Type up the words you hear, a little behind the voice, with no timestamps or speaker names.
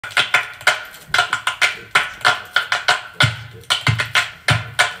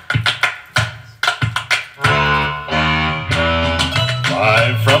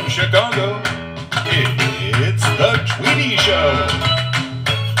Chicago, it's the Tweedy Show.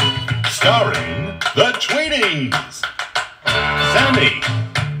 Starring the Tweedies. Sammy,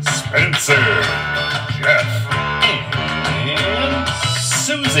 Spencer, Jeff, and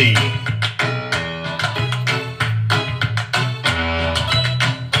Susie.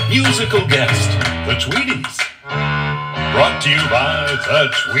 Musical guest, the Tweedies. Brought to you by the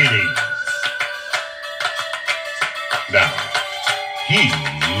Tweedies. Now,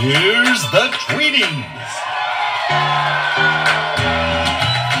 here's the Tweedies.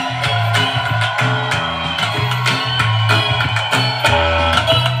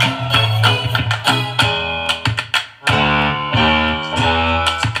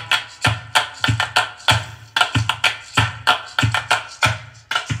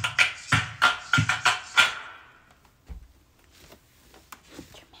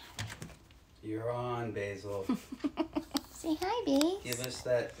 You're on, Basil. Say hi, Basil. Give us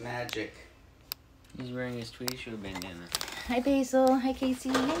that magic. He's wearing his Tweedy Show bandana. Hi, Basil. Hi, Casey.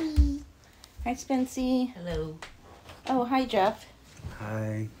 Hi. Hi, Spency. Hello. Oh, hi, Jeff.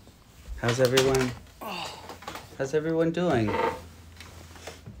 Hi. How's everyone? How's everyone doing?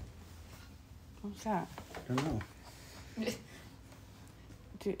 What's that? I don't know.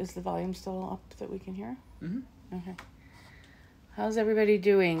 Is the volume still up that we can hear? Mm-hmm. Okay. How's everybody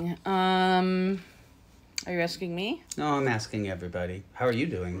doing? Are you asking me? No, I'm asking everybody. How are you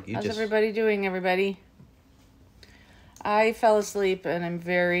doing? How's everybody doing, everybody? I fell asleep and I'm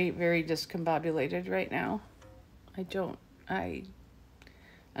very, very discombobulated right now. I don't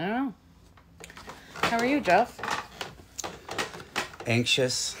know. How are you, Jeff?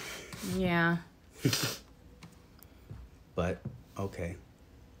 Anxious, Yeah. but okay.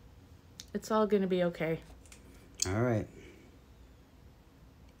 It's all gonna be okay. All right.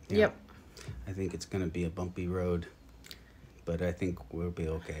 Yeah. Yep. I think it's going to be a bumpy road, but I think we'll be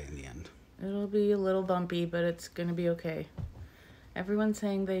okay in the end. It'll be a little bumpy, but it's gonna be okay. Everyone's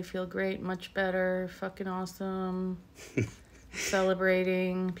saying they feel great, much better, fucking awesome,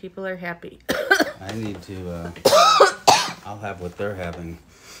 celebrating. People are happy. I need to, I'll have what they're having.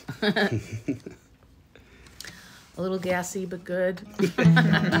 A little gassy, but good.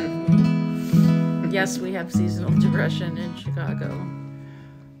 Yes, we have seasonal depression in Chicago.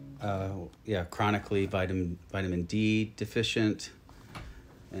 Yeah, chronically vitamin D deficient,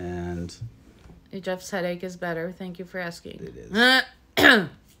 and Jeff's headache is better. Thank you for asking. it is.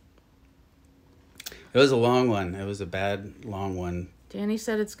 It was a long one. It was a bad, long one. Danny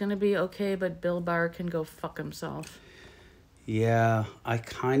said it's going to be okay, but Bill Barr can go fuck himself. Yeah, I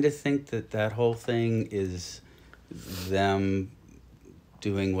kind of think that whole thing is them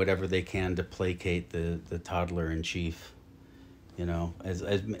doing whatever they can to placate the toddler in chief. You know,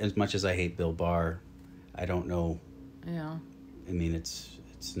 as much as I hate Bill Barr, I don't know. Yeah. I mean, it's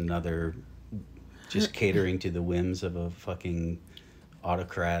another just catering to the whims of a fucking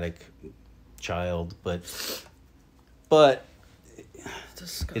autocratic child, but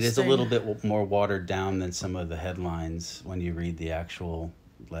Disgusting. it is a little bit more watered down than some of the headlines when you read the actual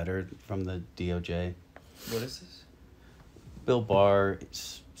letter from the DOJ. What is this? Bill Barr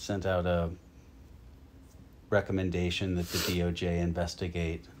sent out a recommendation that the DOJ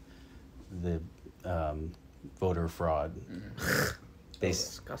investigate the voter fraud.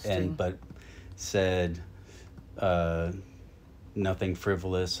 Disgusting. But said nothing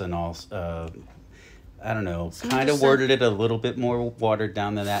frivolous and all. I don't know. Kind of worded it a little bit more watered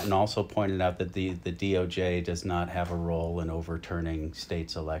down than that, and also pointed out that the DOJ does not have a role in overturning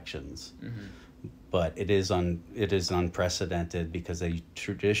states' elections. Mm-hmm. But it is unprecedented because they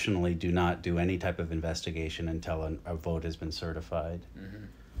traditionally do not do any type of investigation until a vote has been certified. Mm-hmm.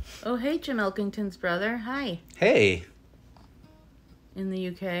 Oh, hey, Jim Elkington's brother. Hi. Hey. In the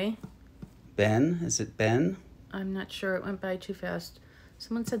UK. Ben? Is it Ben? I'm not sure. It went by too fast.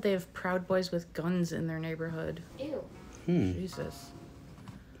 Someone said they have Proud Boys with guns in their neighborhood. Ew. Jesus.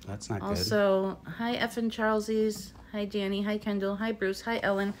 That's not good. Also, hi, effin' Charlesies. Hi, Danny. Hi, Kendall. Hi, Bruce. Hi,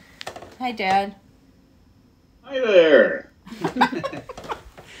 Ellen. Hi, Dad. Hi there.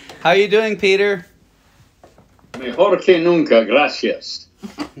 How you doing, Peter? Mejor que nunca, gracias.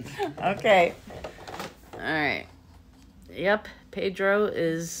 Okay. All right. Yep, Pedro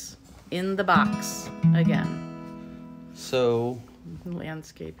is in the box again. So...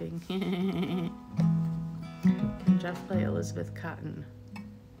 Landscaping. Can Jeff play Elizabeth Cotten?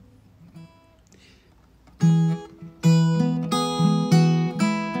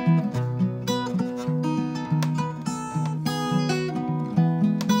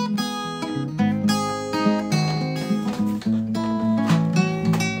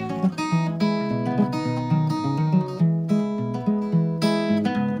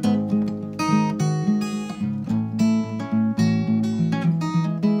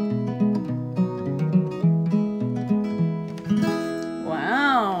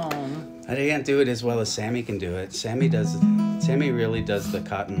 can't do it as well as Sammy can do it. Sammy really does the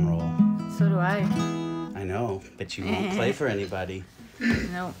Cotten roll. So do I. I know, but you won't play for anybody.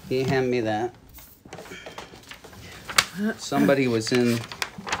 No. Can you hand me that? Somebody was in... Let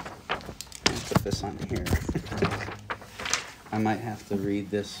me put this on here. I might have to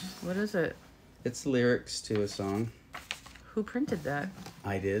read this. What is it? It's lyrics to a song. Who printed that?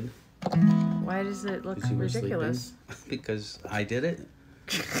 I did. Why does it look 'Cause you were ridiculous? sleeping. Because I did it.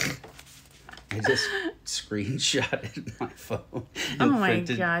 I just screenshotted my phone. Oh and my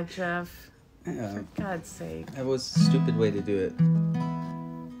printed. God, Jeff. Yeah, For God's sake. that was a stupid way to do it.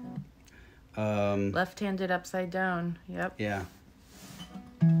 Left-handed upside down. Yep. Yeah.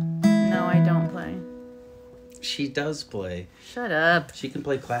 No, I don't play. She does play. Shut up. She can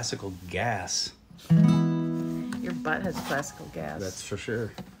play classical gas. Your butt has classical gas. That's for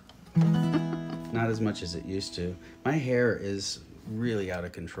sure. Not as much as it used to. My hair is really out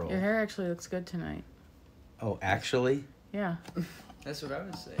of control. Your hair actually looks good tonight. Oh, actually? Yeah. That's what I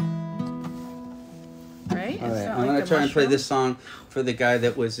would say. Right? All right, not I'm like going a to try and play mushroom? this song for the guy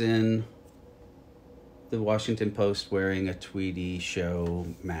that was in the Washington Post wearing a Tweedy Show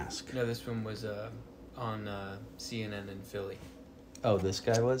mask. No, this one was on CNN in Philly. Oh, this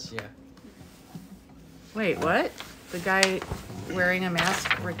guy was? Yeah. Wait, what? The guy wearing a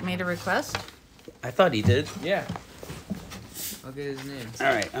mask made a request? I thought he did. Yeah. I'll get his name. All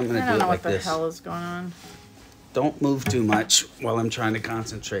right, I'm going I to do don't it know like what the this. hell is going on. Don't move too much while I'm trying to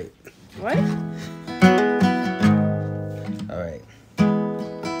concentrate. What? All right.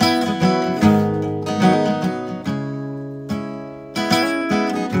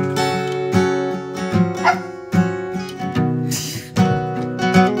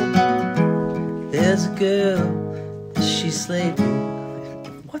 There's a girl, she's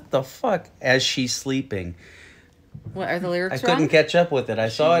sleeping. What the fuck? As she's sleeping. What, are the lyrics I wrong? couldn't catch up with it. I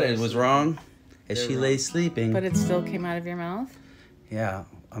saw it. lay It was sleeping. wrong. As They're she wrong. lay sleeping. But it still came out of your mouth? Yeah,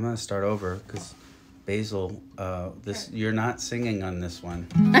 I'm gonna start over because Basil, you're not singing on this one.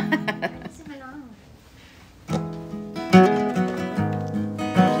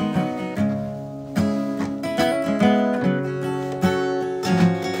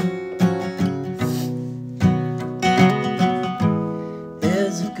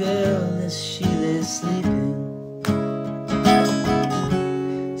 There's a girl as she lays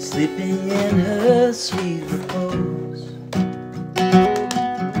sleeping in her sweet repose.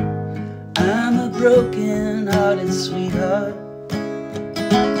 I'm a broken-hearted sweetheart,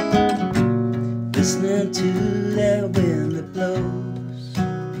 listening to that wind that blows.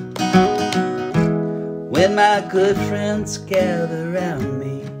 When my good friends gather round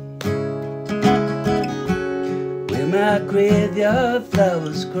me, where my graveyard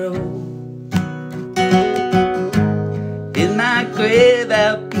flowers grow, in my grave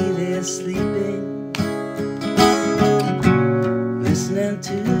I'll be there sleeping, listening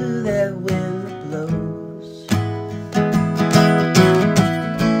to that wind that blows.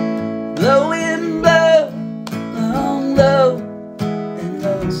 Blowing low, long low and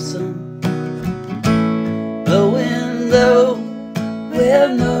lonesome. Blowing low where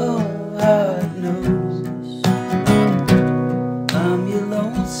no heart knows. I'm your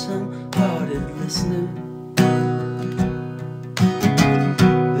lonesome hearted listener,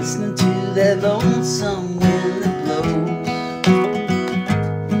 listening to that lonesome wind that blows.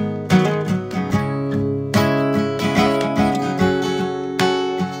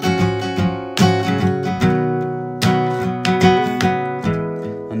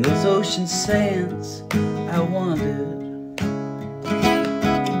 On those ocean sands I wandered,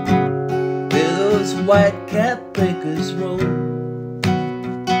 where those white-capped breakers roll.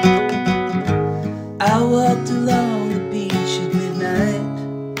 I walked along the beach at midnight,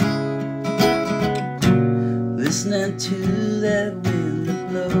 listening to that wind that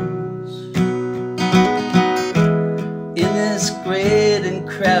blows. In this great and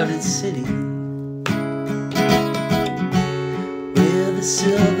crowded city, where the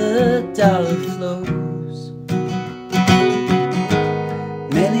silver dollar flows,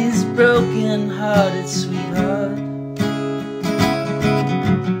 many's broken-hearted sweetheart,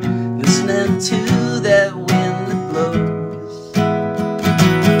 listening to that wind that blows.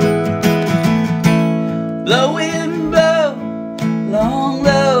 Blowing low, long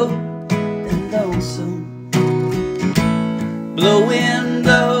low and lonesome. Blowing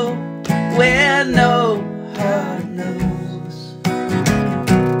low where no heart knows.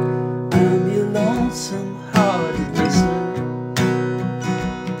 I'm your lonesome hearted listener,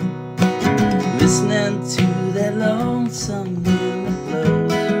 listening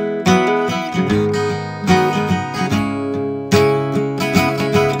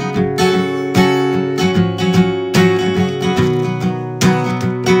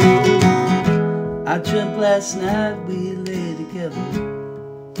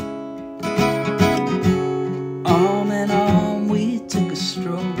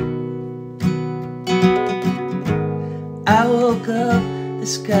the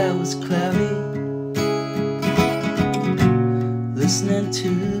sky was cloudy, listening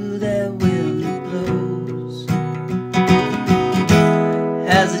to that wind that blows.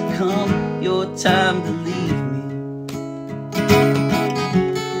 Has it come your time to leave me?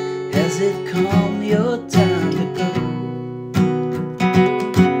 Has it come your time to go?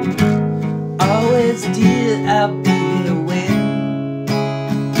 Always did I be here waiting,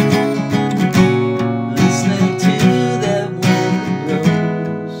 listening to that wind that blows.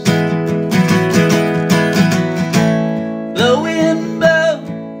 Blowing low,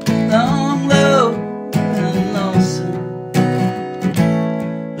 long low and lonesome,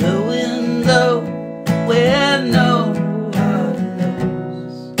 blowing low where no heart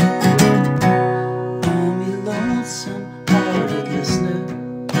knows. I'm your lonesome hearted listener,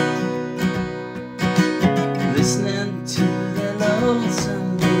 listening to that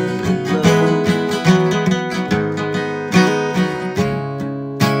lonesome wind that blows.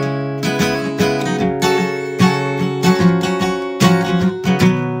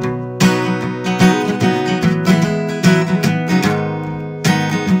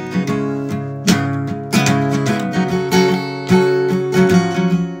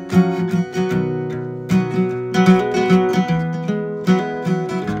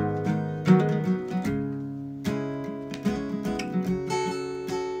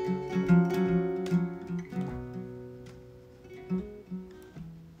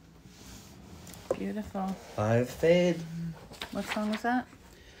 Beautiful. Live fade. What song was that?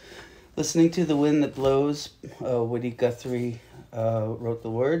 Listening to the wind that blows. Woody Guthrie wrote the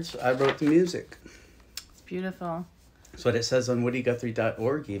words. I wrote the music. It's beautiful. That's what it says on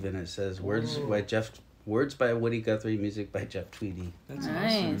woodyguthrie.org. Even it says words by Woody Guthrie, music by Jeff Tweedy. That's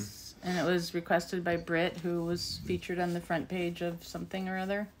Nice. And it was requested by Britt, who was featured on the front page of something or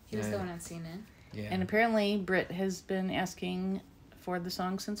other. He was Yeah. the one on CNN. Yeah. And apparently Britt has been asking for the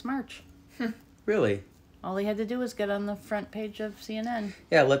song since March. Really? All he had to do was get on the front page of CNN.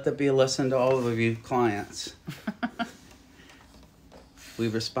 Yeah, let that be a lesson to all of you clients. We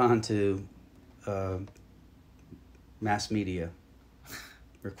respond to mass media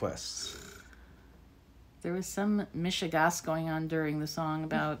requests. There was some mishigas going on during the song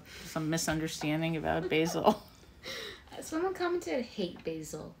about some misunderstanding about Basil. Someone commented, hate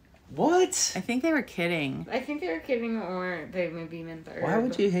Basil. What? I think they were kidding. I think they were kidding, or they maybe meant the Why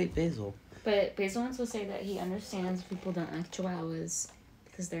would you hate Basil? But Basil wants to say that he understands people don't like Chihuahuas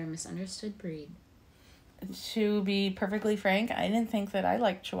because they're a misunderstood breed. To be perfectly frank, I didn't think that I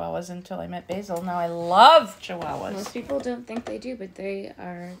liked Chihuahuas until I met Basil. Now I love Chihuahuas. Most people don't think they do, but they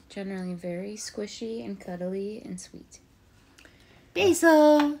are generally very squishy and cuddly and sweet.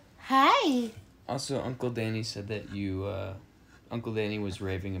 Basil, hi. Also, Uncle Danny said that Uncle Danny was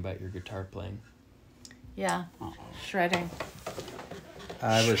raving about your guitar playing. Yeah, shredding.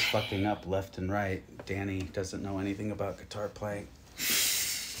 I was fucking up left and right. Danny doesn't know anything about guitar playing.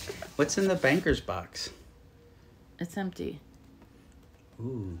 What's in the banker's box? It's empty.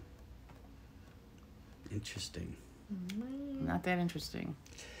 Ooh. Interesting. Not that interesting.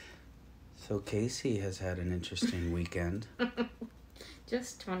 So Casey has had an interesting weekend.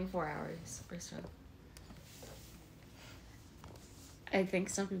 Just 24 hours or so. I think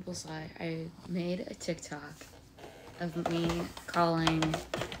some people saw it. I made a TikTok of me calling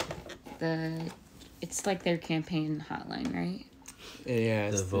it's like their campaign hotline, right? Yeah,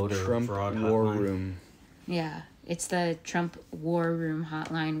 it's The the, voter Trump fraud War hotline. Room. Yeah, it's the Trump War Room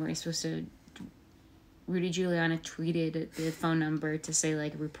hotline where you're supposed to. Rudy Giuliani tweeted the phone number to say,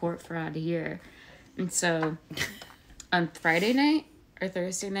 like, report fraud here. And so on Friday night or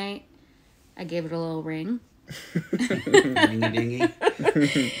Thursday night, I gave it a little ring. Ringy-dingy.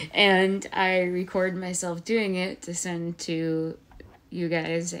 And I recorded myself doing it to send to you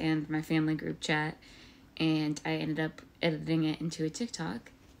guys and my family group chat. And I ended up editing it into a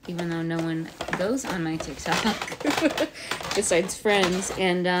TikTok, even though no one goes on my TikTok besides friends.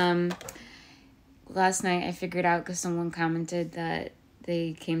 And last night I figured out because someone commented that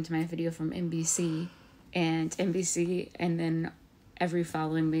they came to my video from NBC, and then every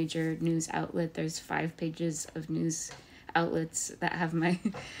following major news outlet, there's 5 pages of news outlets that have my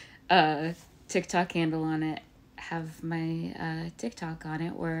TikTok handle on it, have my TikTok on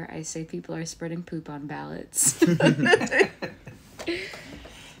it, where I say people are spreading poop on ballots.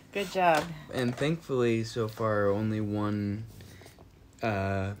 Good job. And thankfully, so far, only one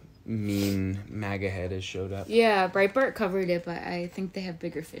mean MAGA head has showed up. Yeah, Breitbart covered it, but I think they have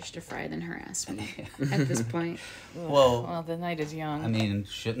bigger fish to fry than harass me at this point. Well, the night is young. I mean,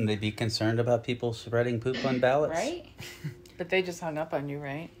 shouldn't they be concerned about people spreading poop on ballots? Right? But they just hung up on you,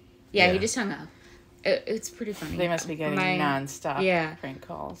 right? Yeah, Yeah. he just hung up. It's pretty funny. They must be getting nonstop prank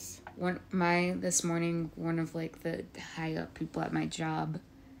calls. This morning, one of like the high up people at my job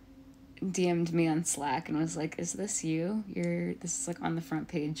DM'd me on Slack and was like, "Is this you? This is like on the front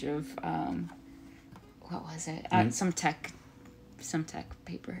page of what was it? Some tech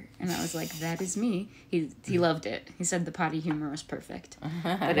paper." And I was like, "That is me." He loved it. He said the potty humor was perfect,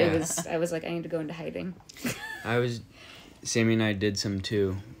 but I was like, I need to go into hiding. Sammy and I did some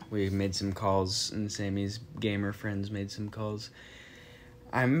too. We made some calls, and Sammy's gamer friends made some calls.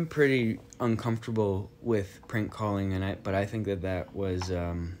 I'm pretty uncomfortable with prank calling, but I think that was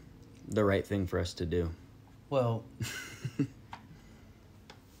the right thing for us to do. Well,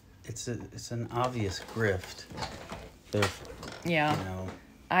 it's an obvious grift. Yeah. You know,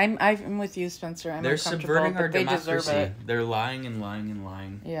 I'm with you, Spencer. They're subverting our democracy. Deserve it. They're lying and lying and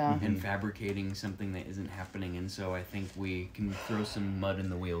lying. Yeah. And fabricating something that isn't happening, and so I think we can throw some mud in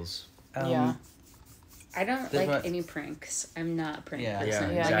the wheels. Yeah. I don't like any pranks. I'm not a prank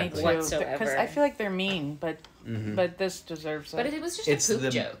person. Yeah, exactly. me too. Whatsoever. Because I feel like they're mean, but this deserves it. But it was just It's a poop the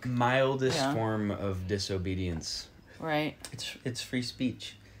joke. mildest form of disobedience. Right. it's free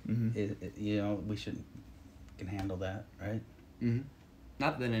speech. Mm-hmm. We can handle that, right? Mm-hmm.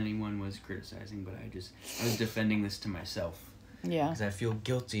 Not that anyone was criticizing, but I was defending this to myself. Yeah. Because I feel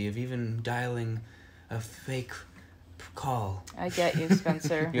guilty of even dialing a fake call. I get you,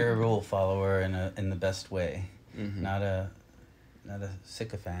 Spencer. You're a rule follower in the best way, Mm-hmm. not a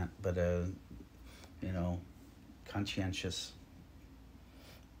sycophant, but a conscientious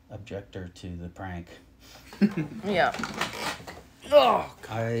objector to the prank. Yeah. Oh,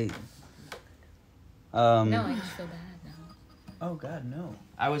 No, I just feel bad now. Oh God, no.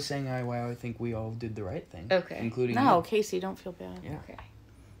 I was saying I think we all did the right thing. Okay. Including No, you. Casey, don't feel bad. Yeah. Okay.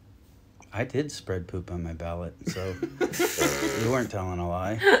 I did spread poop on my ballot, so you weren't telling a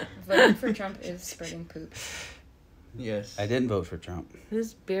lie. Voting for Trump is spreading poop. Yes. I didn't vote for Trump. This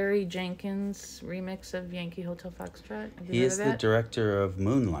is Barry Jenkins remix of Yankee Hotel Foxtrot. Have you He heard is of the that? director of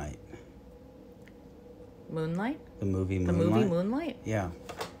Moonlight, Moonlight? the movie The Moonlight. movie Moonlight? Yeah,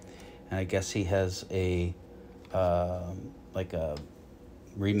 and I guess he has a like a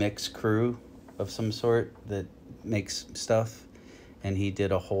remix crew of some sort that makes stuff, and he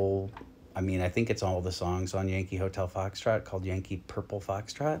did a whole. I mean, I think it's all the songs on Yankee Hotel Foxtrot called Yankee Purple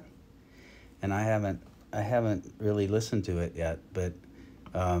Foxtrot, and I haven't really listened to it yet, but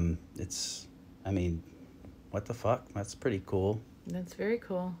it's. I mean, what the fuck? That's pretty cool. That's very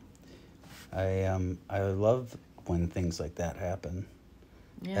cool. I love when things like that happen.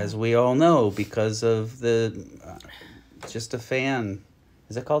 Yeah. As we all know, because of the Just a Fan.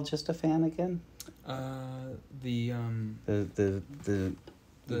 Is it called Just a Fan again? The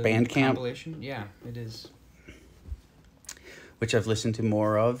Bandcamp, compilation. Yeah, it is. which I've listened to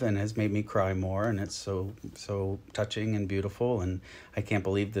more of and has made me cry more, and it's so touching and beautiful, and I can't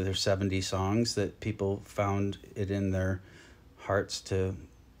believe that there's 70 songs that people found it in their hearts to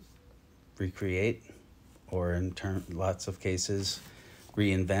recreate, or in lots of cases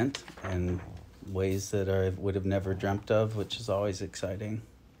reinvent in ways that I would have never dreamt of, which is always exciting.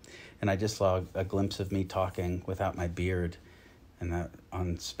 And I just saw a glimpse of me talking without my beard and that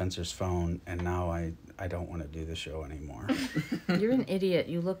on Spencer's phone, and now I don't want to do the show anymore. You're an idiot.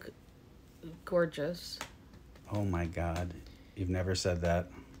 You look gorgeous. Oh my God. You've never said that.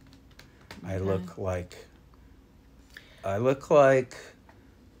 Okay. I look like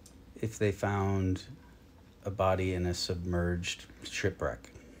if they found a body in a submerged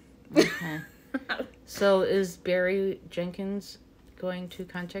shipwreck. Okay. So is Barry Jenkins going to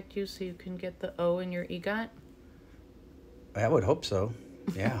contact you so you can get the O in your EGOT? I would hope so.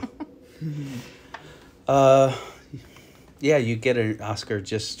 Yeah. Yeah, you get an Oscar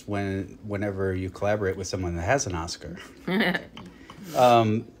just whenever you collaborate with someone that has an Oscar.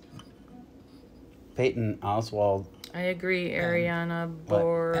 Peyton Oswald. I agree. Ariana what?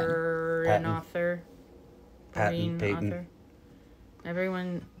 Borin author. Patton Borin Peyton. author.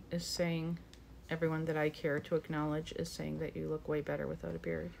 Everyone that I care to acknowledge is saying that you look way better without a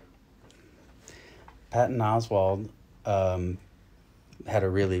beard. Patton Oswald had a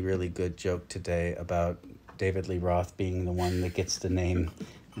really, really good joke today about David Lee Roth being the one that gets to name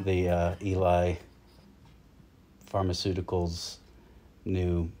the Eli Pharmaceuticals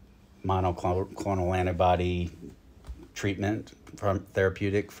new monoclonal antibody treatment from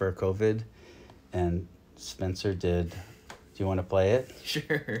therapeutic for COVID. And Spencer did. Do you want to play it?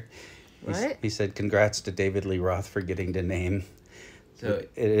 Sure. What? He said, "Congrats to David Lee Roth for getting to name." So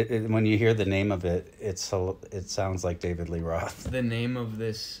When you hear the name of it, it sounds like David Lee Roth. the name of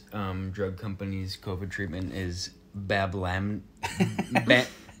this drug company's COVID treatment is Bablam.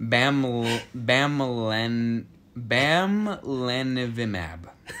 Bamlanivimab.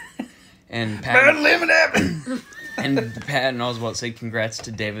 And Patton Oswalt said congrats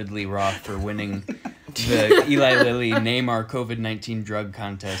to David Lee Roth for winning the Eli Lilly Name Our COVID-19 Drug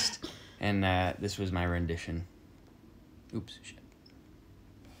Contest. And this was my rendition. Oops, shit.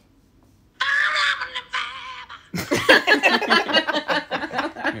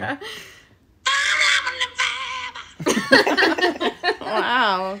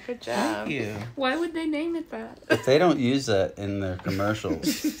 Wow, good job. Thank you. Why would they name it that? If they don't use that in their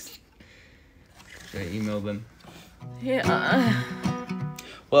commercials. Should I email them? Yeah.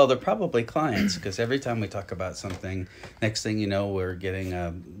 Well, they're probably clients because every time we talk about something, next thing you know, we're getting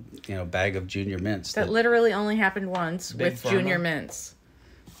a bag of Junior Mints. That literally only happened once Big with Pharma. Junior Mints.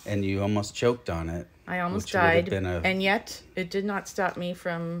 And you almost choked on it. I almost which would have died, been and yet it did not stop me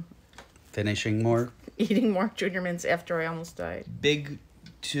from finishing more. eating more Junior Mints after I almost died. Big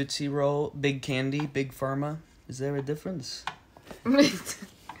Tootsie Roll, Big Candy, Big Pharma. Is there a difference?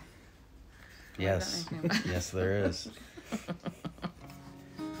 Yes. Yes, there is.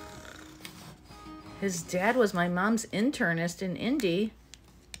 His dad was my mom's internist in Indy.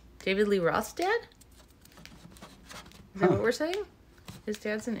 David Lee Roth's dad? Is that what we're saying? His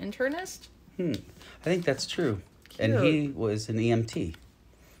dad's an internist? I think that's true. And he was an EMT.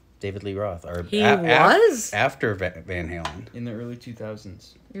 David Lee Roth. Or He was? after Van Halen. In the early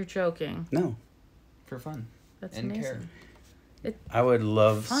 2000s. You're joking. No. For fun. That's and amazing. care. I would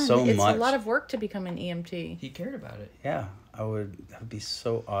love Fun. so It's much. a lot of work to become an EMT. He cared about it. Yeah, that would be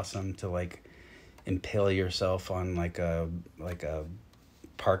so awesome to like impale yourself on like a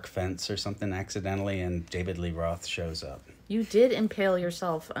park fence or something accidentally, and David Lee Roth shows up. You did impale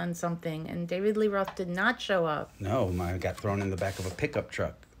yourself on something, and David Lee Roth did not show up. No, I got thrown in the back of a pickup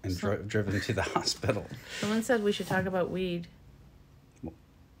truck and driven to the hospital. Someone said we should talk about weed,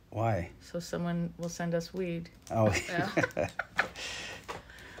 Why? so someone will send us weed. Oh,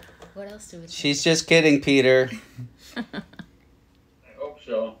 What else do we say? she's just kidding, Peter. I hope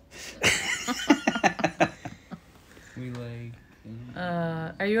so. We like...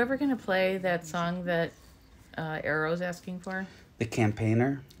 Are you ever going to play that song that Arrow's asking for? The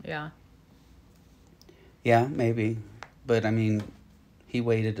Campaigner? Yeah. Yeah, maybe. But I mean, he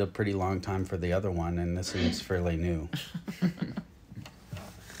waited a pretty long time for the other one, and this is fairly new.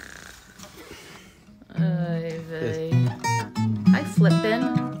 Hi, Flippin'.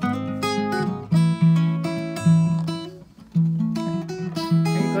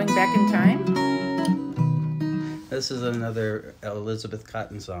 Are you going back in time? This is another Elizabeth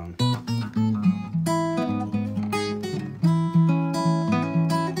Cotten song.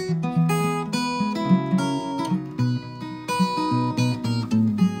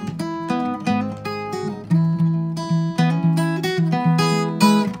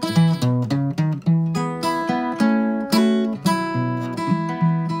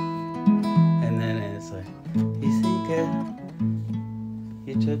 And then it's like, you think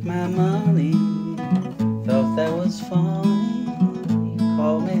you took my money, thought that was funny, you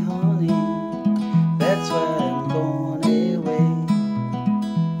called me honey, that's why I'm going away.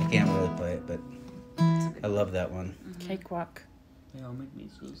 I can't really play it, but I love that one. Cakewalk. They all make me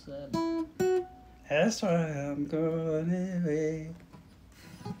so sad. That's why I'm going away.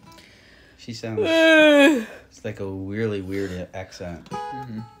 She sounds, it's like a really weird accent.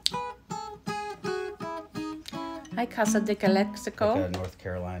 Hi, Casa de Calexico. Like North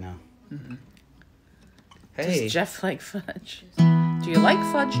Carolina. Hey, Does Jeff like fudge? Do you like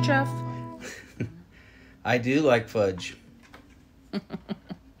fudge, Jeff? I do like fudge.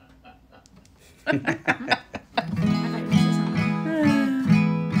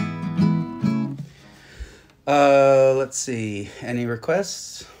 Let's see. Any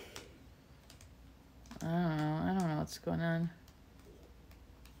requests? I don't know what's going on.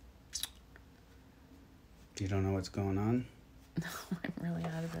 You don't know what's going on? No, I'm really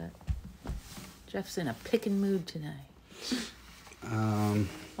out of it. Jeff's in a pickin' mood tonight.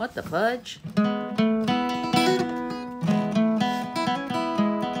 What the fudge?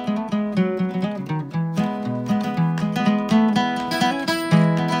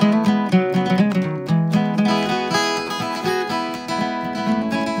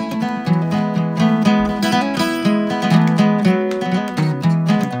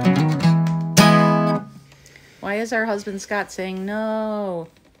 Why is our husband Scott saying no?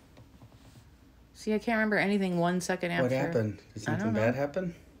 See, I can't remember anything 1 second after. What happened? Did I something don't know. bad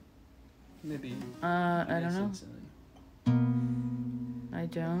happen? Maybe. I don't know. I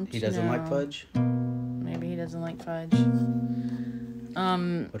don't He doesn't like know. fudge? Maybe he doesn't like fudge.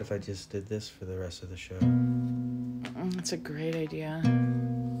 What if I just did this for the rest of the show? That's a great idea.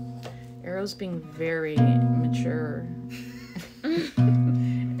 Arrow's being very mature.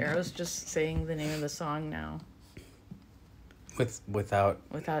 Arrow's just saying the name of the song now. Without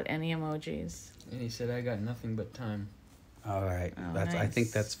any emojis. And he said, "I got nothing but time." All right. Oh, I nice.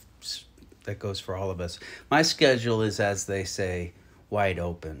 think that goes for all of us. My schedule is, as they say, wide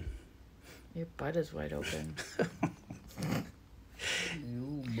open. Your butt is wide open.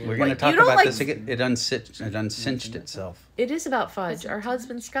 We're going to talk about this again. It uncinched itself. It is about fudge. Our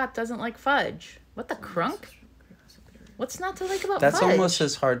husband Scott doesn't like fudge. What the crunk? What's not to like about That's fudge? almost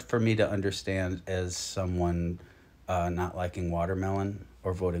as hard for me to understand as someone not liking watermelon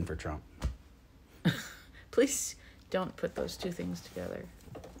or voting for Trump. Please don't put those two things together.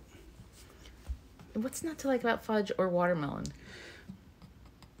 What's not to like about fudge or watermelon?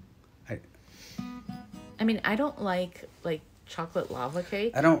 I mean, I don't like chocolate lava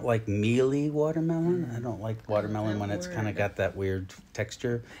cake. I don't like mealy watermelon. I don't like watermelon when it's kind of got that weird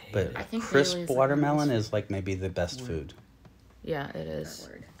texture. But I think crisp mealy is the watermelon worst. is like maybe the best food. Yeah, it is.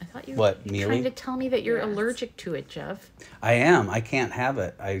 I thought you were What, mealy? trying to tell me that you're allergic to it, Jeff. I am. I can't have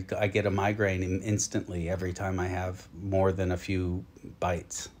it. I get a migraine instantly every time I have more than a few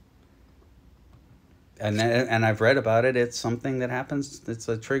bites. And I've read about it. It's something that happens. It's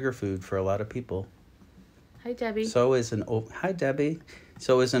a trigger food for a lot of people. Hi, Debbie. Hi, Debbie.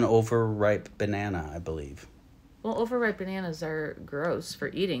 So is an overripe banana, I believe. Well, overripe bananas are gross for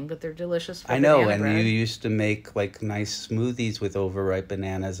eating, but they're delicious for I know, banana and bread. you used to make like nice smoothies with overripe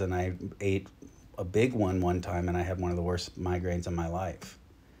bananas, and I ate a big one time, and I had one of the worst migraines of my life.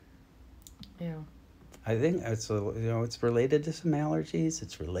 Yeah. I think it's related to some allergies.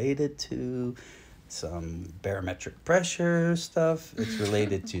 It's related to some barometric pressure stuff. It's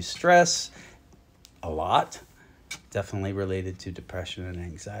related to stress a lot. Definitely related to depression and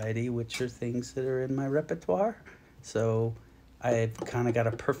anxiety, which are things that are in my repertoire. So I've kind of got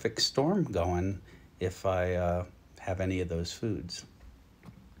a perfect storm going if I have any of those foods.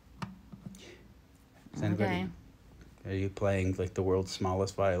 Is anybody, Are you playing like the world's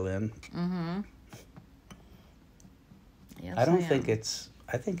smallest violin? Mm-hmm. Yes, I don't am. think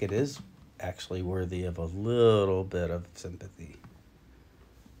I think it is actually worthy of a little bit of sympathy.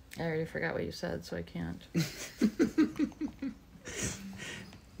 I already forgot what you said, so I can't.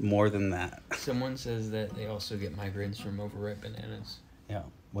 More than that. Someone says that they also get migraines from overripe bananas. Yeah.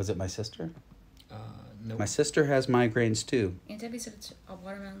 Was it my sister? No. My sister has migraines too. Aunt Debbie said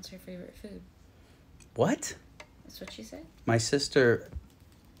watermelon's her favorite food. What? That's what she said. My sister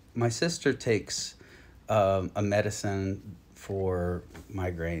takes a medicine for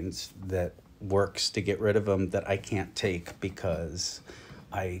migraines that works to get rid of them that I can't take because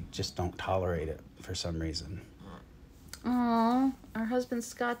I just don't tolerate it for some reason. Aw, our husband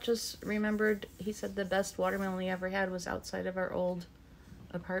Scott just remembered, he said the best watermelon he ever had was outside of our old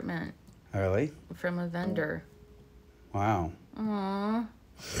apartment Really? from a vendor. Wow. Aw.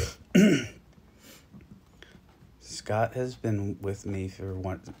 Scott has been with me for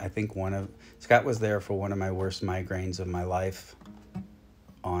Scott was there for one of my worst migraines of my life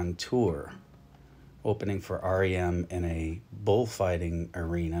on tour, opening for R.E.M. in a bullfighting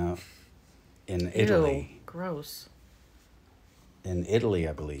arena in Italy. Ew, gross. In Italy,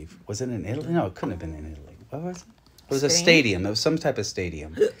 I believe. Was it in Italy? No, it couldn't have been in Italy. What was it? It was a Spain? stadium. It was some type of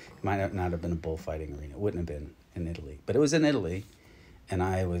stadium. It might not have been a bullfighting arena. It wouldn't have been in Italy. But it was in Italy, and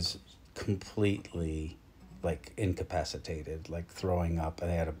I was completely, like, incapacitated, like throwing up. I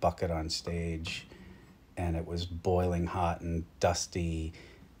had a bucket on stage, and it was boiling hot and dusty.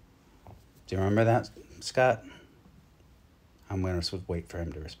 Do you remember that, Scott? I'm going to wait for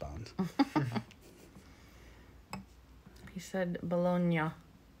him to respond. He said Bologna.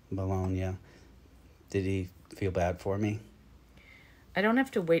 Bologna. Did he feel bad for me? I don't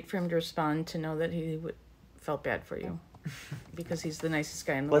have to wait for him to respond to know that he felt bad for you. Because he's the nicest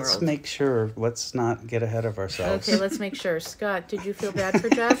guy in the world. Let's make sure. Let's not get ahead of ourselves. Okay, let's make sure. Scott, did you feel bad for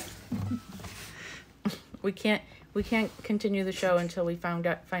Jeff? We can't continue the show until we find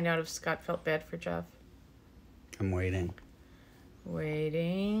out if Scott felt bad for Jeff. I'm waiting.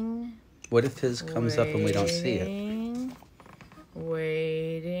 Waiting. What if his comes up and we don't see it?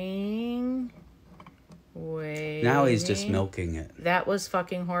 Waiting. Now he's just milking it. That was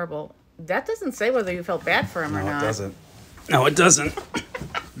fucking horrible. That doesn't say whether you felt bad for him or No, not. it doesn't. No, it doesn't.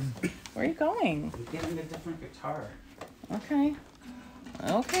 Where are you going? I'm getting a different guitar. Okay.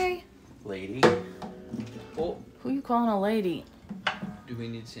 Okay. Lady. Oh, Who you calling a lady? do we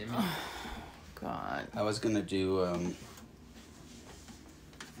need Sammy? God. I was going to do...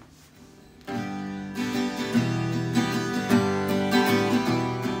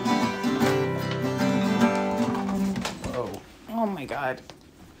 Oh my God.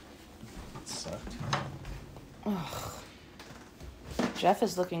 sucked. Ugh. Jeff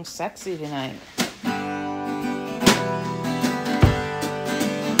is looking sexy tonight.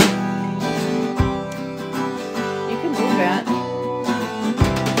 You can move that.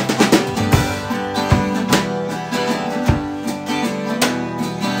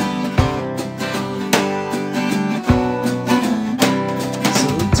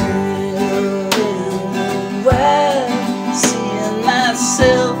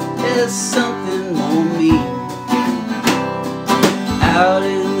 There's something on me. Out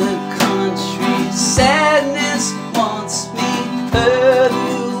in the country, sadness wants me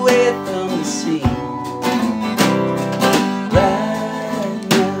further away from the sea. Right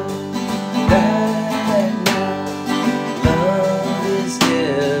now, love is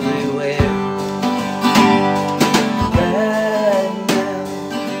everywhere. Right now,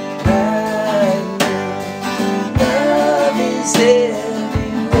 love is everywhere.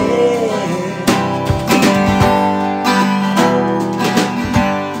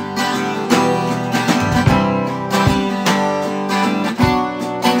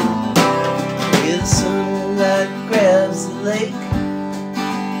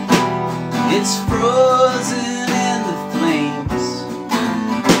 It's frozen in the flames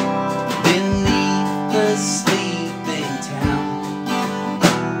beneath the sleeping town,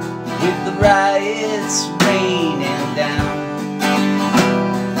 with the riots raining down.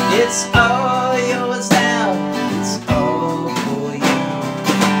 It's all yours now, it's all for you.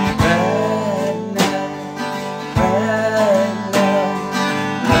 Right now,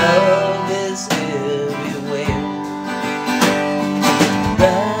 love is everywhere.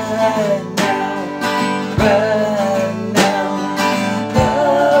 Right now,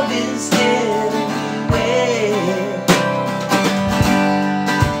 love is everywhere.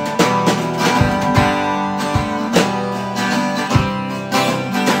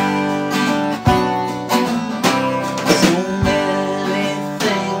 So many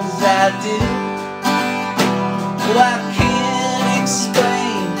things I do, I can't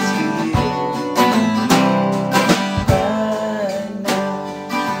explain to you.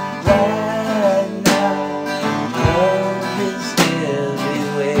 Right now, love is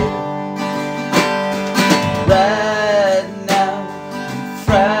everywhere. Right now, I'm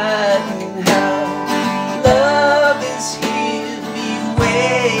frightened how love is everywhere.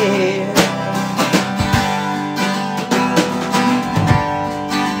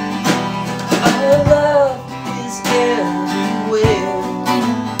 Our love is everywhere.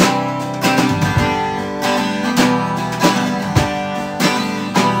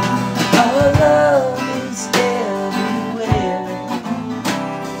 Our love is everywhere.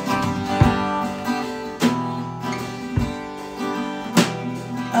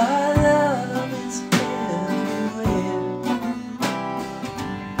 Our love is everywhere.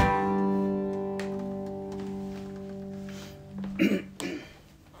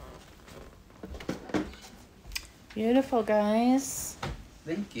 Beautiful, guys.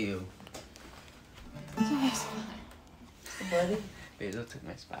 Thank you. Buddy. Basil took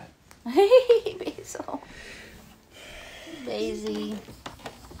my spot. Hey, Basil. Basie.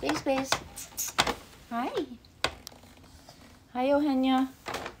 Base. Hi. Hi, Eugenia.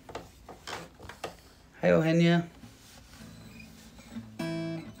 Hi, Eugenia.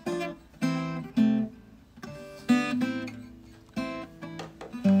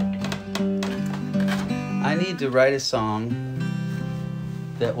 I need to write a song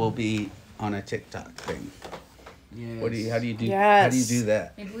that will be on a TikTok thing. Yes. How do you do Yes.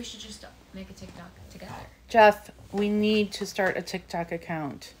 that? Maybe we should just make a TikTok together. Jeff, we need to start a TikTok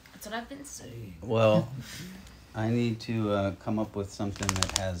account. That's what I've been saying. Well, I need to come up with something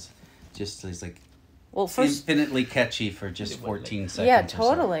that has just is like Well, first, infinitely catchy for just 14 seconds. yeah, or so.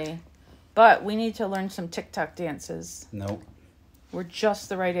 totally. But we need to learn some TikTok dances. Nope. We're just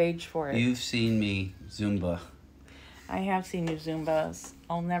the right age for it. You've seen me Zumba. I have seen you Zumbas.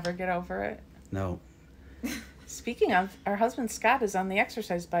 I'll never get over it. No. Speaking of, our husband Scott is on the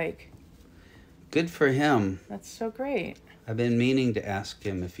exercise bike. Good for him. That's so great. I've been meaning to ask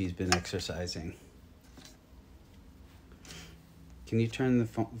him if he's been exercising. Can you turn the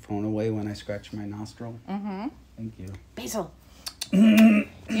phone away when I scratch my nostril? Mm-hmm. Thank you. Basil. You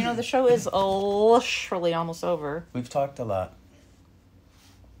know, the show is literally almost over. We've talked a lot.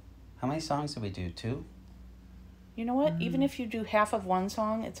 How many songs did we do? 2? You know what? Even if you do half of one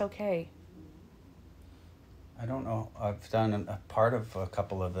song, it's okay. I don't know. I've done a part of a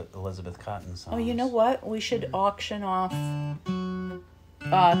couple of Elizabeth Cotten songs. Oh, you know what? We should auction off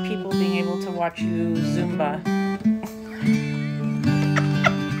people being able to watch you Zumba.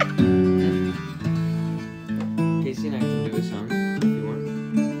 Casey and I can do a song if you want.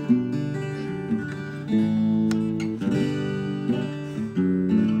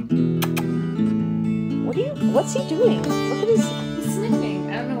 doing? Look at his He's sniffing.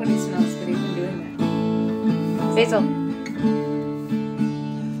 I don't know what he smells, but he's been doing that. Basil.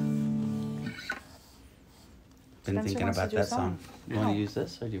 Been Spencer thinking wants to about do a that song. song. You want to use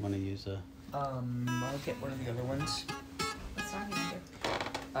this, or do you want to use a? I'll get one of the other ones. What song are you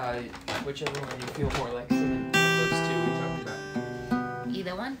gonna Whichever one you feel more like singing. Those two we talked about. do?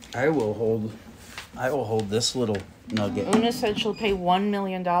 Either one? I will hold this little nugget. Una said she'll pay $1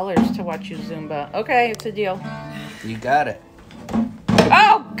 million to watch you Zumba. Okay, it's a deal. You got it.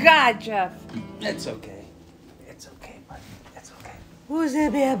 Oh, God, Jeff. It's okay. It's okay, buddy. It's okay. Who's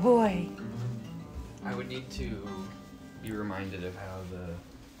that bad boy? I would need to be reminded of how the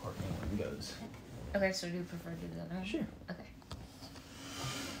Courtney one goes. Okay, so do you prefer to do the other one? Sure. Okay.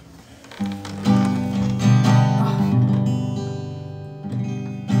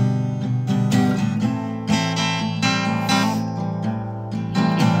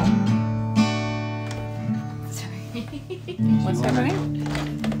 What's happening?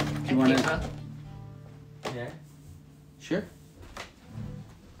 You want to? Yeah. Sure.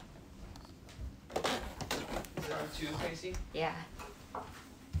 Is that on two, Casey? Yeah.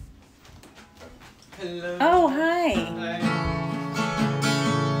 Hello. Oh, hi. Hi.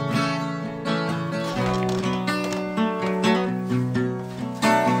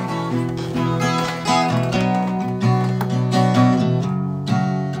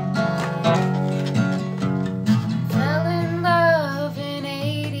 Fell in love in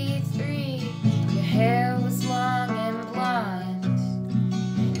 '83. Your hair was long and blonde.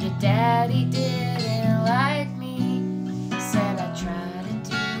 Your daddy didn't like me. Said I tried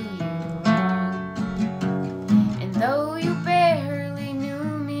to do you wrong. And though you barely knew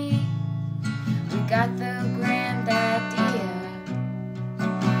me, we got the grand idea.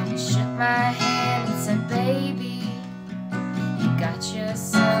 You shook my hand and said, baby, you got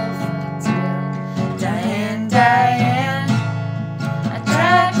yourself a deal. Diane, Diane, I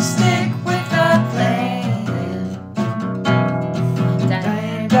tried to stick with a plan.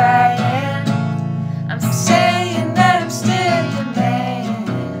 Diane, Diane, I'm saying that I'm still your man.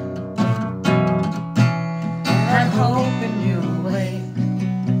 And I'm hoping you'll wait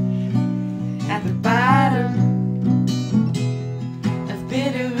at the bottom of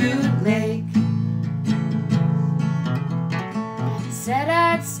Bitterroot Lake. Said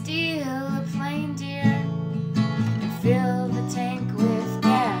I'd steal a plane, dear, and fill the tank with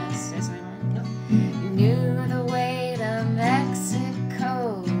gas. There's my one. You knew the way to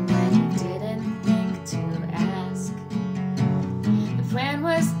Mexico and you didn't think to ask. The plan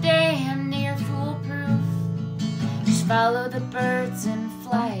was damn near foolproof. Just follow the birds in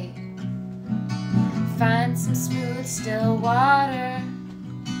flight. Find some smooth, still water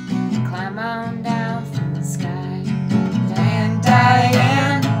and climb on down from the sky. Diane,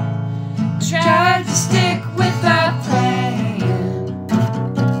 Diane, tried to stick with our plan.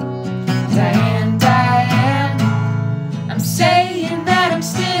 Diane, Diane, I'm saying that I'm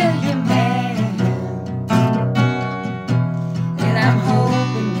still your man. And I'm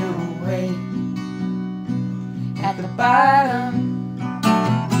hoping you'll wait at the bottom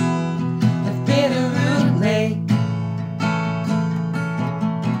of Bitterroot Lake.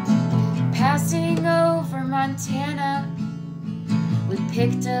 Passing over Montana, we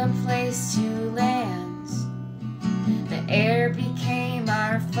picked a place to land. The air became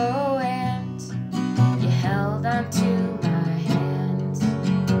our foe and you held onto my hand.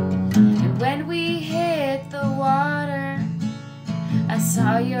 And when we hit the water, I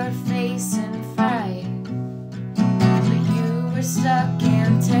saw your face in fright. But you were stuck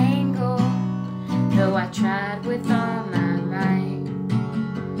and tangled, though I tried with all my might.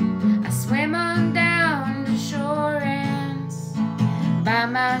 I swam on down to shore and by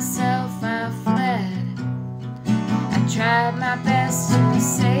myself I fled. I tried my best to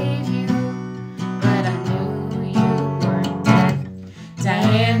save you, but I knew you weren't dead.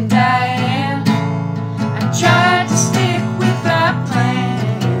 Diane, Diane, I tried to stick with our plan.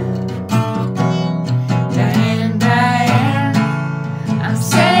 Diane, Diane, I'm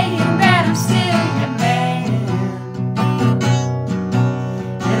saying that I'm still your man.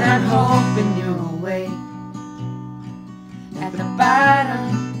 And I'm hoping you'll wait at the bottom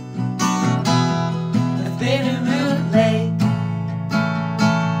of Bitterroot Lake.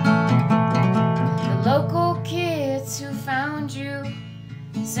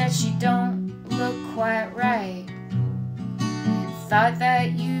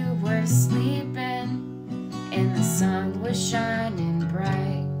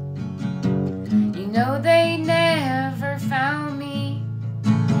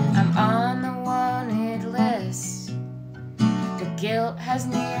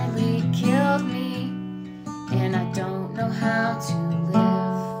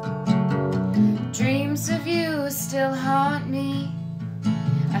 still haunt me.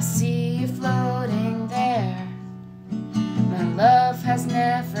 I see you floating there. My love has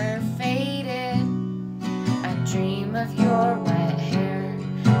never faded. I dream of your wet hair.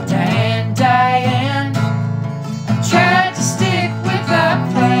 Diane, Diane, I tried to stick with our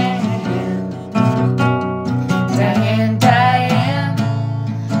plan. Diane, Diane,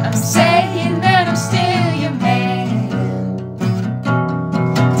 I'm saying that I'm still your man.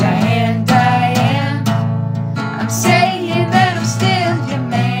 Diane, Diane, I'm saying that I'm still your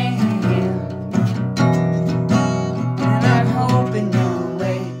man. And I'm hoping you'll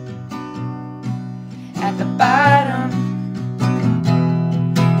wait at the bottom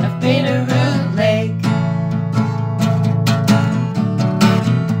of Bitterroot Lake.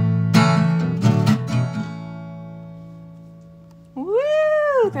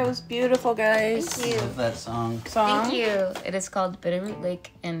 Woo! That was beautiful, guys. Thank you. Love that song. Thank you. It is called Bitterroot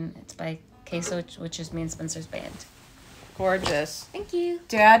Lake, and it's by Queso, which is me and Spencer's band. Gorgeous. Thank you.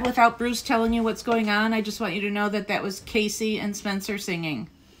 Dad, without Bruce telling you what's going on, I just want you to know that that was Casey and Spencer singing.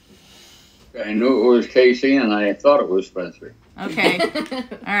 I knew it was Casey, and I thought it was Spencer. Okay.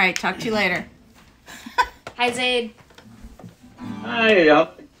 All right. Talk to you later. Hi, Zaid. Hi,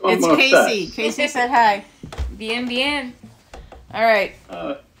 It's Casey. Casey said hi. Bien, bien. All right.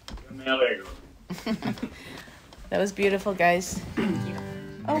 Me alegro. That was beautiful, guys.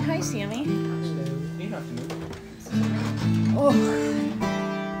 Oh, hi, Sammy. Oh.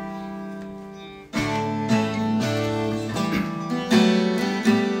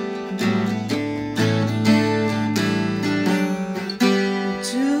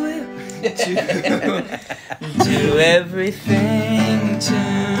 To everything,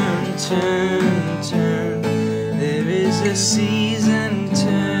 turn, turn, turn. There is a season,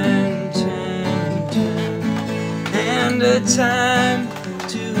 turn, turn, turn. And a time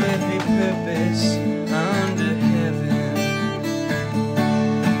to every purpose under heaven.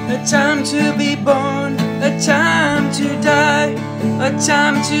 A time to be born, a time to die, a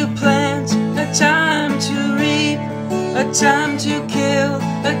time to plant, a time to reap, a time to kill,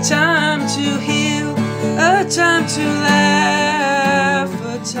 a time to heal, a time to laugh,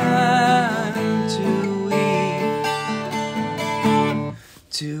 a time to weep.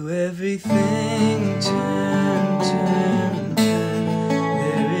 To everything, turn, turn, turn.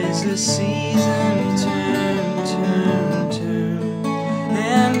 There is a season, turn, turn, turn.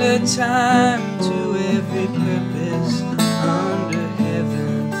 And a time to every purpose under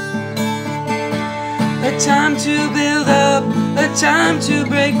heaven. A time to build up, a time to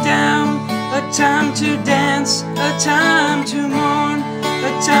break down, a time to dance, a time to mourn,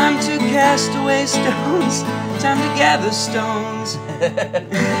 a time to cast away stones, a time to gather stones.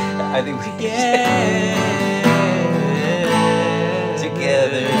 I think we Yeah,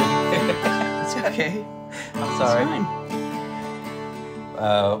 together. it's okay. I'm sorry. It's fine.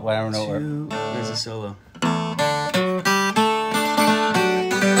 Well, I don't know where. There's a solo.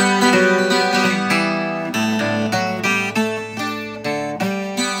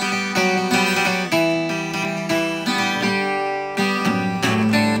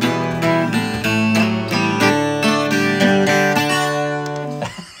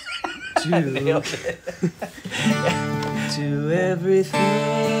 To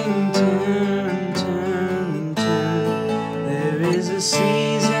everything, turn, turn, turn. There is a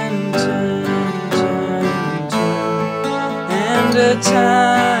season, turn, turn, turn. And a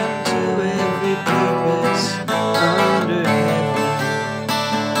time to every purpose under heaven.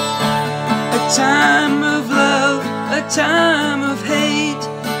 A time of love, a time of hate,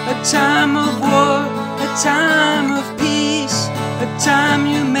 a time of war, a time of peace, a time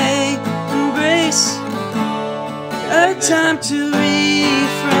you may embrace, a time to refrain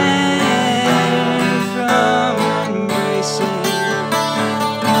from embracing.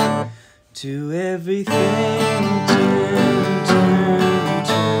 To everything, turn, turn,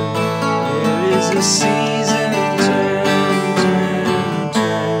 turn. There is a season, turn, turn,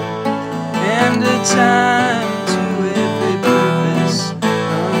 turn. And a time to every purpose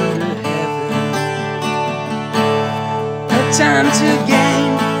under heaven. A time to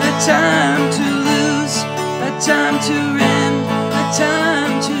gain, a time to lose, a time to rend, a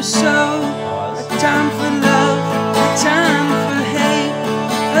time to sow, a time for love, a time for hate,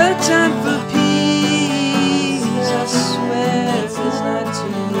 a time for peace. I swear it's not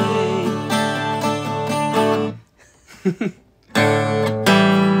too late.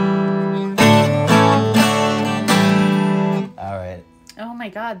 All right. Oh my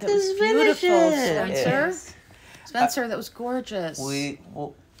God, that was beautiful, Spencer. Spencer, that was gorgeous.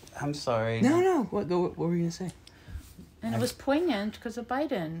 Well, I'm sorry. No. What were you gonna say? And it was poignant because of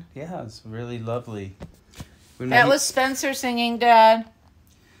Biden. Yeah, it's really lovely. That was Spencer singing, Dad.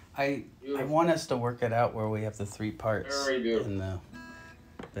 I want us to work it out where we have the 3 parts. Very beautiful. In the,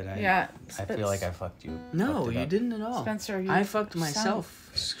 but Yeah. I feel like I fucked you. No, fucked it you up. didn't at all. Spencer, you I fucked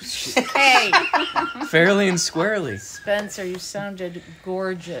myself. Hey, Fairly and squarely. Spencer, you sounded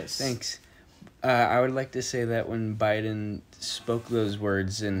gorgeous. Thanks. I would like to say that when Biden spoke those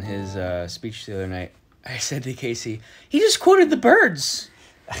words in his speech the other night, I said to Casey, he just quoted the birds.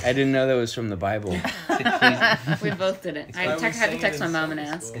 I didn't know that was from the Bible. We both did it. I why we had to sang text it my in mom and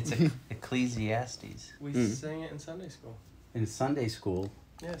Sunday ask. school. It's Ecclesiastes. We sang it in Sunday school. In Sunday school.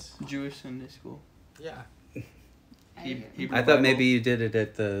 Yes. Jewish Sunday school. Yeah. I thought maybe you did it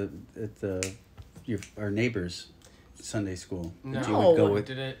at our neighbor's Sunday school. No, That you would go we with.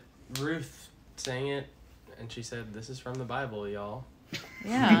 did it. Ruth sang it, and she said, "This is from the Bible, y'all."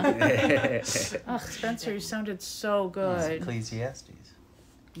 Yeah. Oh, Spencer, you sounded so It's good. Ecclesiastes.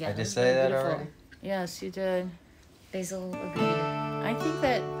 Yeah, I it just was say very that beautiful. already? Yes, you did. Basil agreed. I think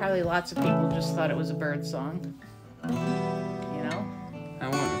that probably lots of people just thought it was a bird song. You know? I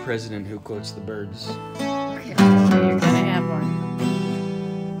want a president who quotes the birds. Okay. You're gonna have one.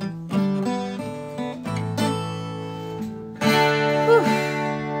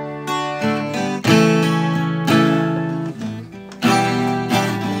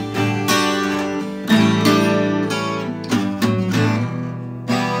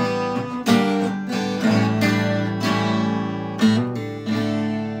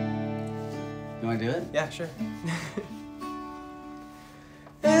 You want to do it? Yeah, sure.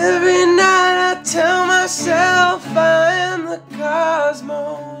 Every night I tell myself I am the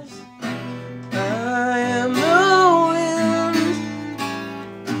cosmos. I am the wind.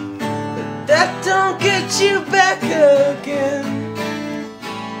 But that don't get you back again.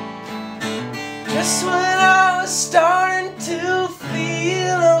 Just when I was starting to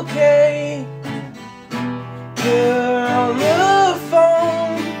feel okay, you're on the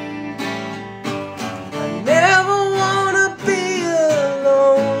phone. I never wanna be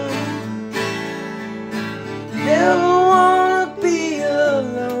alone. Never wanna be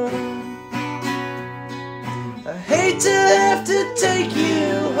alone. I hate to have to take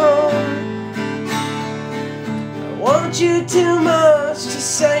you home. I want you too much to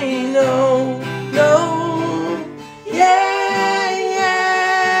say no, no. Yeah,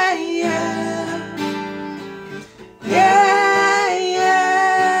 yeah, yeah. Yeah,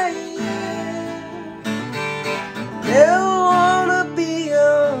 yeah, yeah. Never wanna be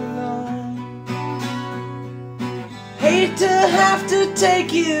alone. Hate to have to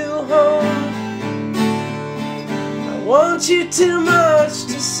take you home. I want you too much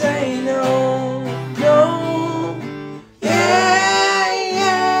to say no, no. Yeah,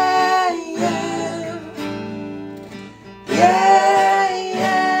 yeah, yeah. Yeah,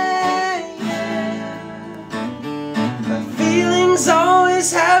 yeah, yeah. My feelings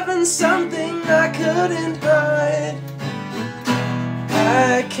always having something I couldn't hide.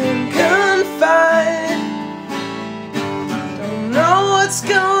 I can confide. Don't know what's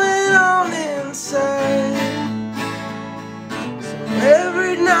going on inside. So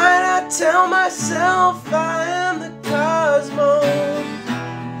every night I tell myself I am the cosmos.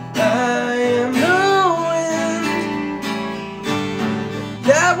 I am the wind.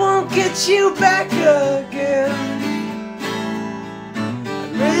 That won't get you back again.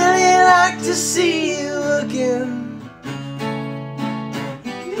 I'd really like to see you again.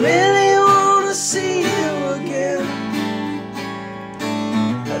 Really wanna see you again.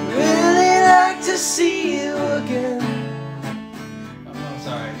 I'd really like to see you again. Oh,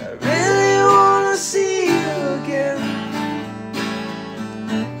 sorry. I really wanna see you again.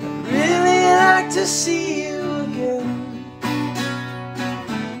 I'd really like to see you again.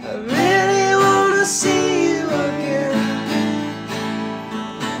 I really wanna see you again.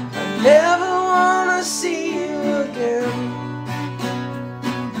 I never wanna see you again.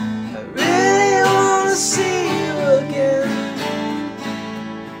 I really wanna see you again.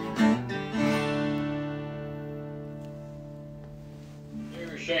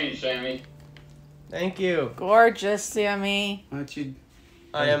 You're Shane, Sammy. Thank you. Gorgeous, Sammy. Why don't you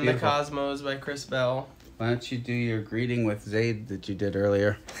I Am the Beautiful. Cosmos by Chris Bell. Why don't you do your greeting with Zaid that you did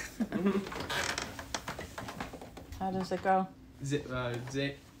earlier? How does it go? Zaid,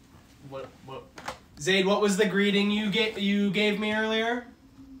 what? Zaid, what was the greeting you gave me earlier?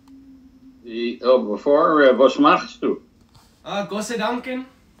 Before, wat machst du? Gosse Duncan.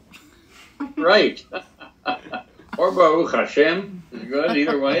 Right. Or Baruch Hashem. It's good,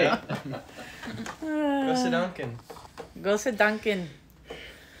 either way. Gosse Duncan. Go to Duncan.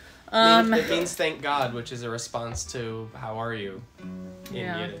 It means thank God, which is a response to how are you in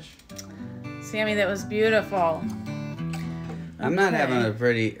Yeah. Yiddish. Sammy, that was beautiful. I'm not having a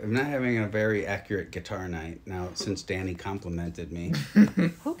very accurate guitar night now since Danny complimented me.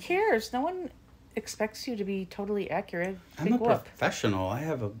 Who cares? No one expects you to be totally accurate. I'm a professional. I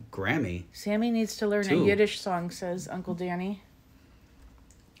have a Grammy. Sammy needs to learn a Yiddish song, says Uncle Danny.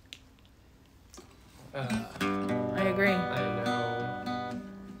 I agree. I know.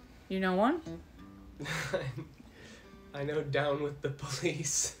 You know one? I know Down with the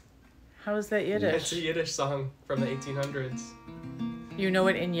Police. How is that Yiddish? It's a Yiddish song from the 1800s. You know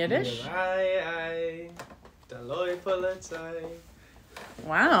it in Yiddish? I, Daloi Polizei.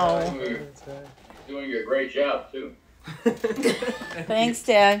 Wow. Doing a great job, too. Thanks,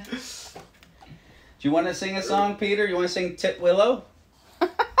 Dad. Do you want to sing a song, Peter? You want to sing Tit Willow?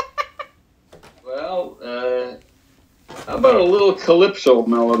 Well, how about a little calypso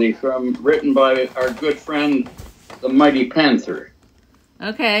melody written by our good friend, the Mighty Panther.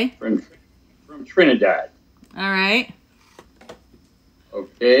 Okay. From Trinidad. All right.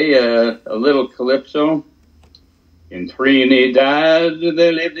 Okay, a little calypso. In Trinidad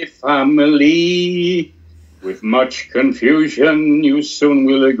there lived a family. With much confusion you soon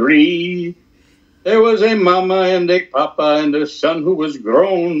will agree. There was a mama and a papa and a son who was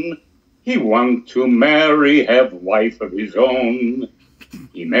grown. He wanted to marry, have wife of his own.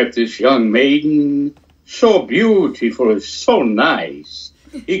 He met this young maiden, so beautiful, so nice.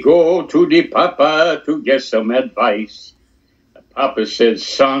 He go to the papa to get some advice. The papa said,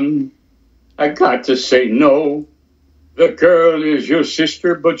 son, I got to say no. The girl is your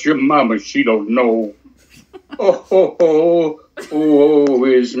sister, but your mama, she don't know. Oh,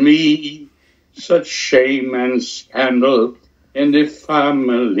 is me. Such shame and scandal in the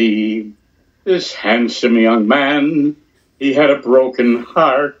family. This handsome young man, he had a broken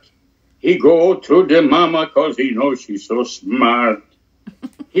heart. He go to the mama cause he knows she's so smart.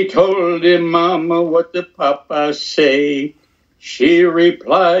 He told the mama what the papa say. She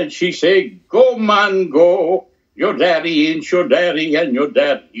replied, she said, go man, go. Your daddy ain't your daddy and your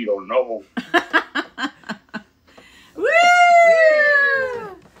daddy he don't know. Woo!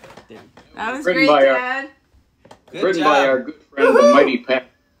 That was great, Dad. Written by our good friend, the Mighty Panther.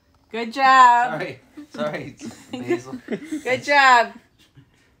 Good job. Sorry, Basil. Good job.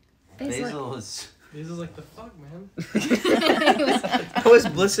 Basil's like the fuck, man. I was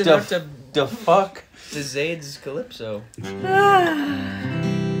blissing up to the fuck to Zaid's Calypso.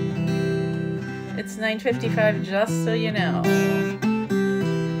 It's 9:55, just so you know.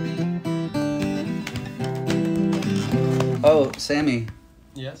 Oh, Sammy.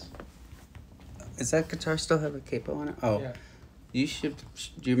 Yes? Does that guitar still have a capo on it? Oh. Yeah. You should...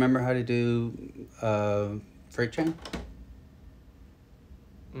 Do you remember how to do Freight Train?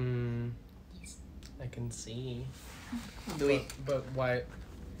 I can see. Wait. But why?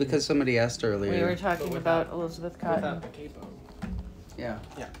 Because somebody asked earlier. We were talking about Elizabeth Cotten. Without the capo. Yeah.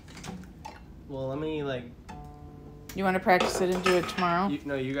 Yeah. Well, let me, You want to practice it and do it tomorrow?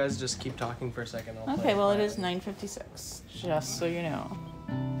 No, you guys just keep talking for a second. I'll Okay, well, it is 9:56, just so you know.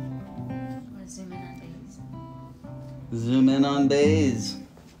 Zoom in on Bays. Zoom in on Bays.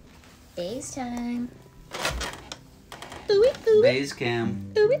 Bays time. Bays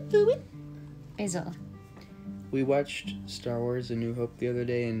cam. Basil. We watched Star Wars A New Hope the other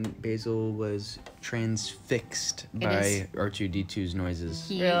day, and Basil was transfixed by R2-D2's noises.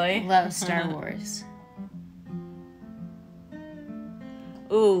 He Really? loves Star Wars.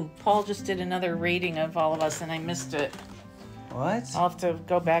 Ooh, Paul just did another rating of all of us, and I missed it. What? I'll have to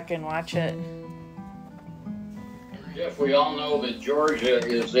go back and watch it. Jeff, we all know that Georgia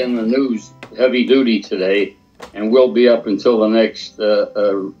is in the news heavy duty today and will be up until the next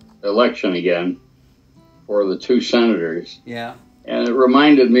election again for the two senators. Yeah. And it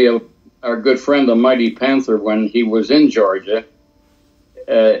reminded me of our good friend, the Mighty Panther, when he was in Georgia.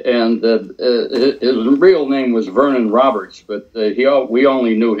 His real name was Vernon Roberts, but we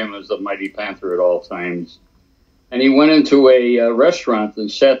only knew him as the Mighty Panther at all times. And he went into a restaurant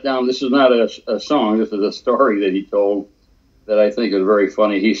and sat down. This is not a song. This is a story that he told that I think is very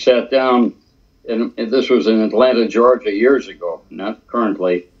funny. He sat down, and this was in Atlanta, Georgia, years ago, not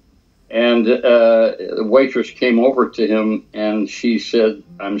currently. And the waitress came over to him, and she said,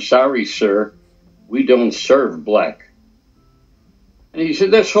 "I'm sorry, sir, we don't serve black." And he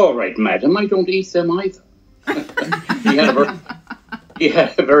said, "That's all right, madam. I don't eat them either." He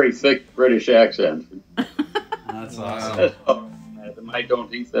had a very thick British accent. That's awesome. That's all right, madam. I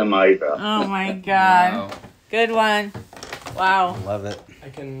don't eat them either. Oh my God. Wow. Good one. Wow. Love it. I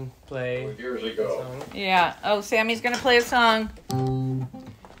can play Years ago. song. Yeah. Oh, Sammy's going to play a song.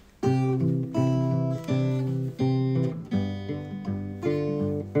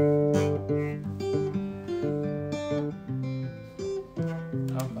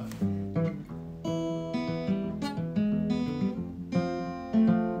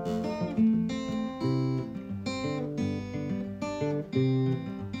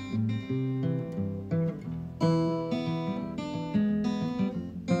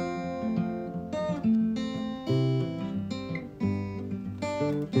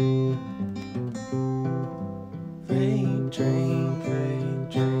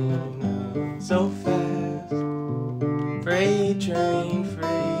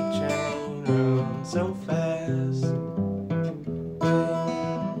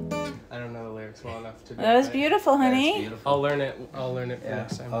 That was beautiful, honey. Beautiful. I'll learn it for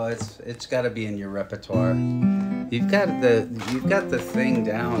next time. Oh, it's got to be in your repertoire. You've got the thing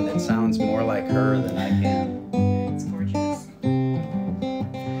down that sounds more like her than I can. It's gorgeous.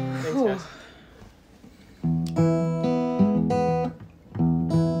 Thanks, guys.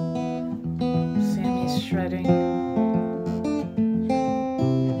 Sammy's shredding.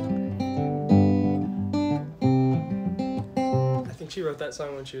 I think she wrote that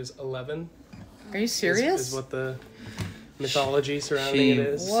song when she was 11. Are you serious? Is what the mythology surrounding it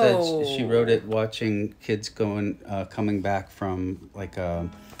is. Said she wrote it watching kids coming back from like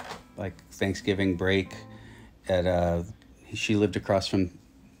Thanksgiving break at she lived across from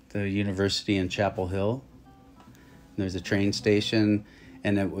the university in Chapel Hill. There's a train station,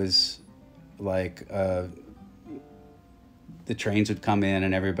 and it was like the trains would come in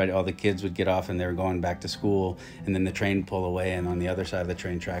and all the kids would get off and they were going back to school, and then the train would pull away, and on the other side of the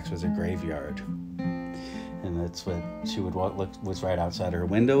train tracks was a graveyard. And that's what she would was right outside her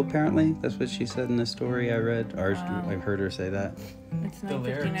window, apparently. That's what she said in the story I read. I heard her say that. It's The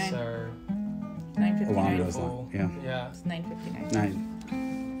lyrics 9:59. are 9:59. Along those lines, yeah. yeah. It's 9:59. Nice.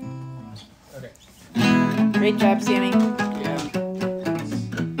 Okay. Great job, Sammy. Yeah.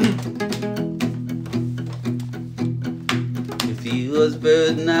 If you was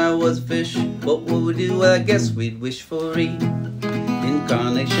bird and I was fish, what would we do? Well, I guess we'd wish for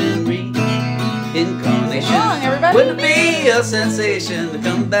reincarnation. Incarnation Song, everybody. wouldn't be a sensation to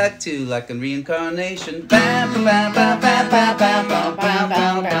come back to like a reincarnation. Bam, bam, bam, bam, bam, bam, bam, bam, bam,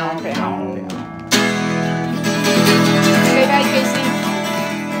 bam, bam. Say bye, Casey.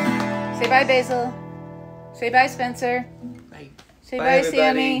 Say bye, Basil. Say bye, Spencer. Bye. Say Bye, bye, everybody.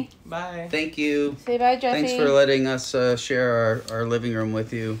 Sammy. Bye. Thank you. Say bye, Jeffy. Thanks for letting us share our living room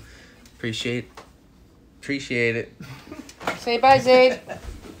with you. Appreciate it. Say bye, Zaid.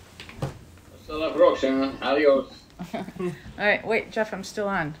 Hasta la próxima. Adios. All right, wait, Jeff, I'm still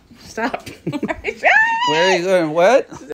on. Stop. Where are you going? What?